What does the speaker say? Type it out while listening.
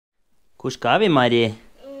Hvor skal vi, Mari?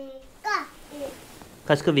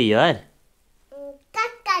 Hva skal vi gjøre?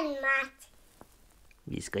 Gakkan mat.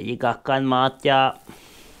 Vi skal gi Gakkan mat, ja.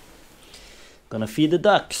 Gonna feed the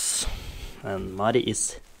ducks. And Mari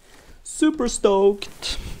is super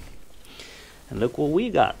stoked. And look what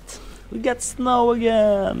we got. We got snow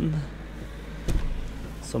again.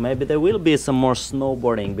 So maybe there will be some more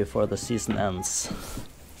snowboarding before the season ends.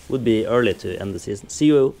 Would be early to end the season. See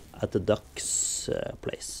you at the ducks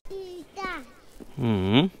place. Ida.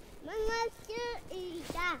 Mm. Mamma ser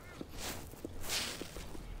Ida.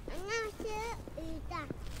 Mamma ser Ida.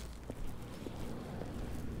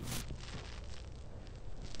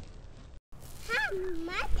 Ha,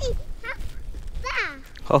 Matti, hoppa.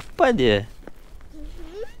 Hoppa du.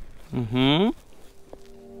 Mhm.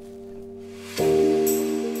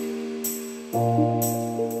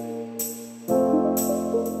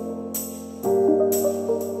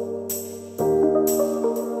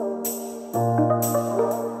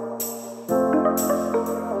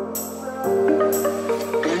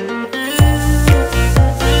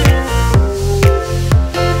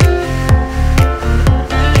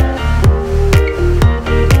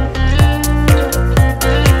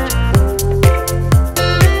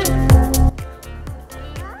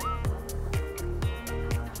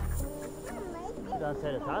 Hvordan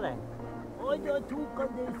ser det ta deg? Oi, da tok han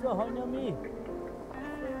disse hånda mi.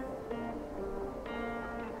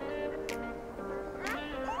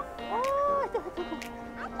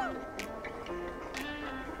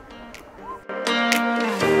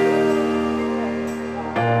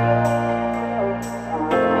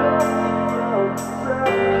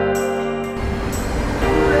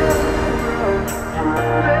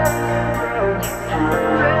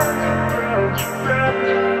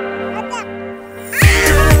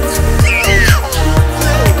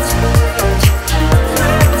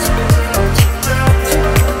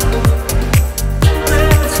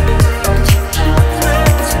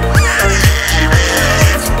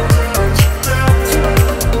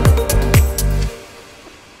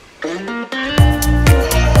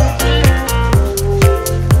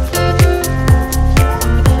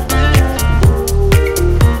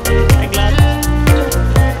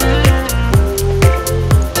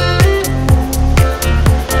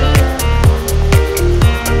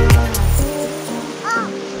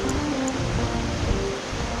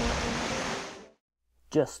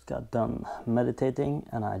 Just got done meditating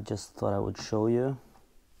and I just thought I would show you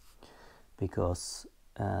because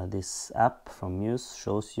this app from Muse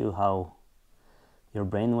shows you how your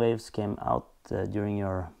brain waves came out during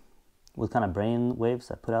what kind of brain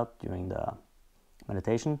waves I put out during the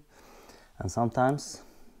meditation, and sometimes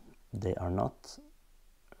they are not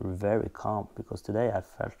very calm because today I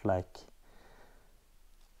felt like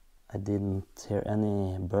I didn't hear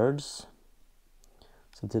any birds.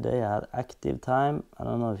 So today I had active time, I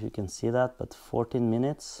don't know if you can see that, but 14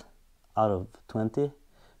 minutes out of 20,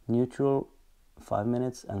 neutral 5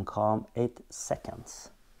 minutes, and calm 8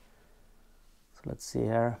 seconds. So let's see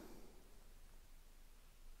here.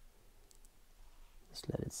 Just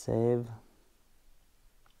let it save.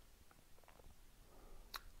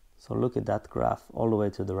 So look at that graph all the way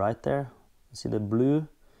to the right there. You see the blue?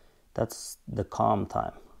 That's the calm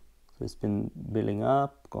time. So it's been building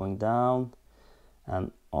up, going down,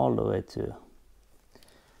 and all the way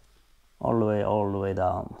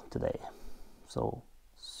down today. So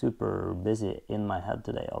super busy in my head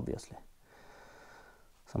today, obviously.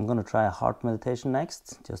 So I'm gonna try a heart meditation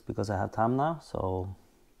next, just because I have time now. So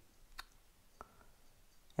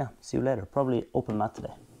yeah, see you later. Probably open mat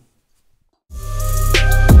today.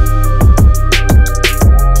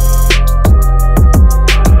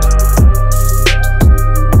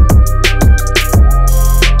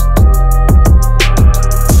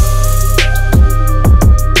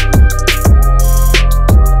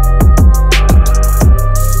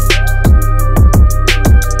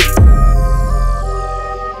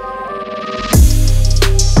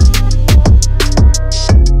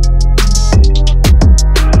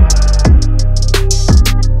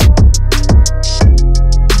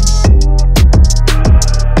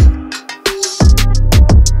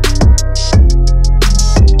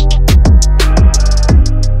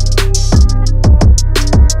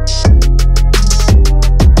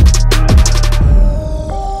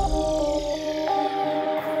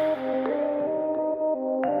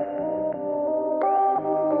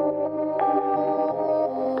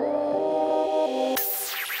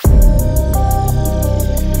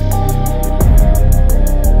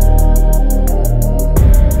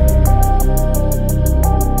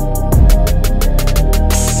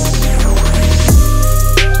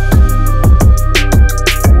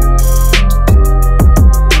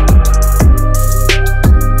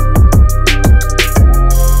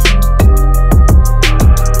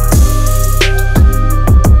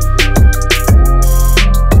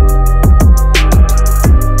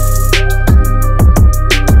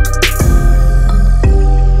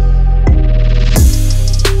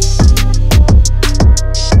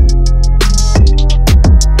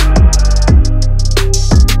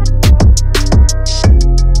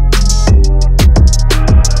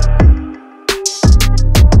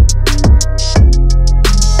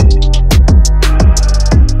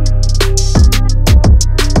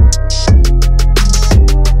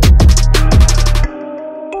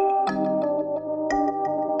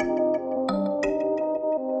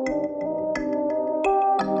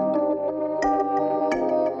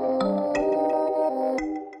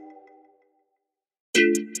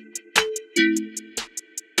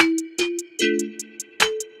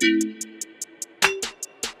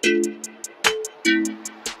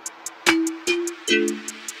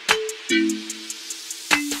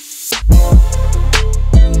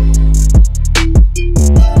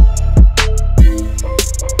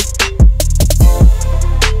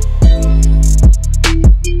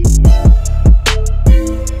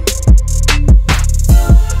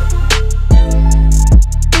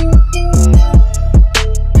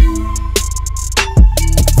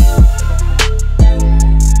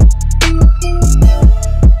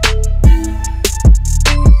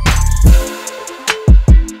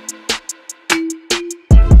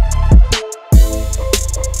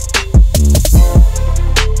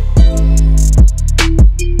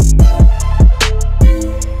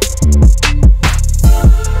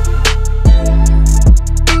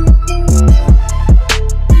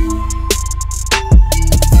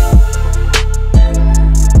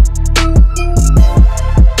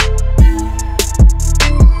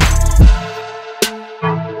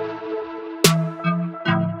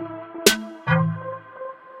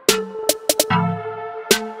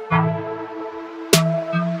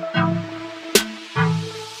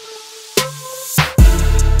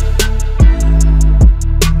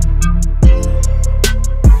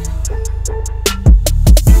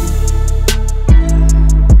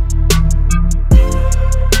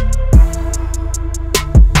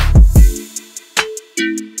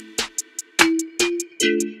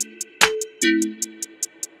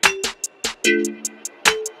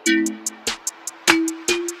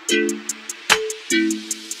 鱼。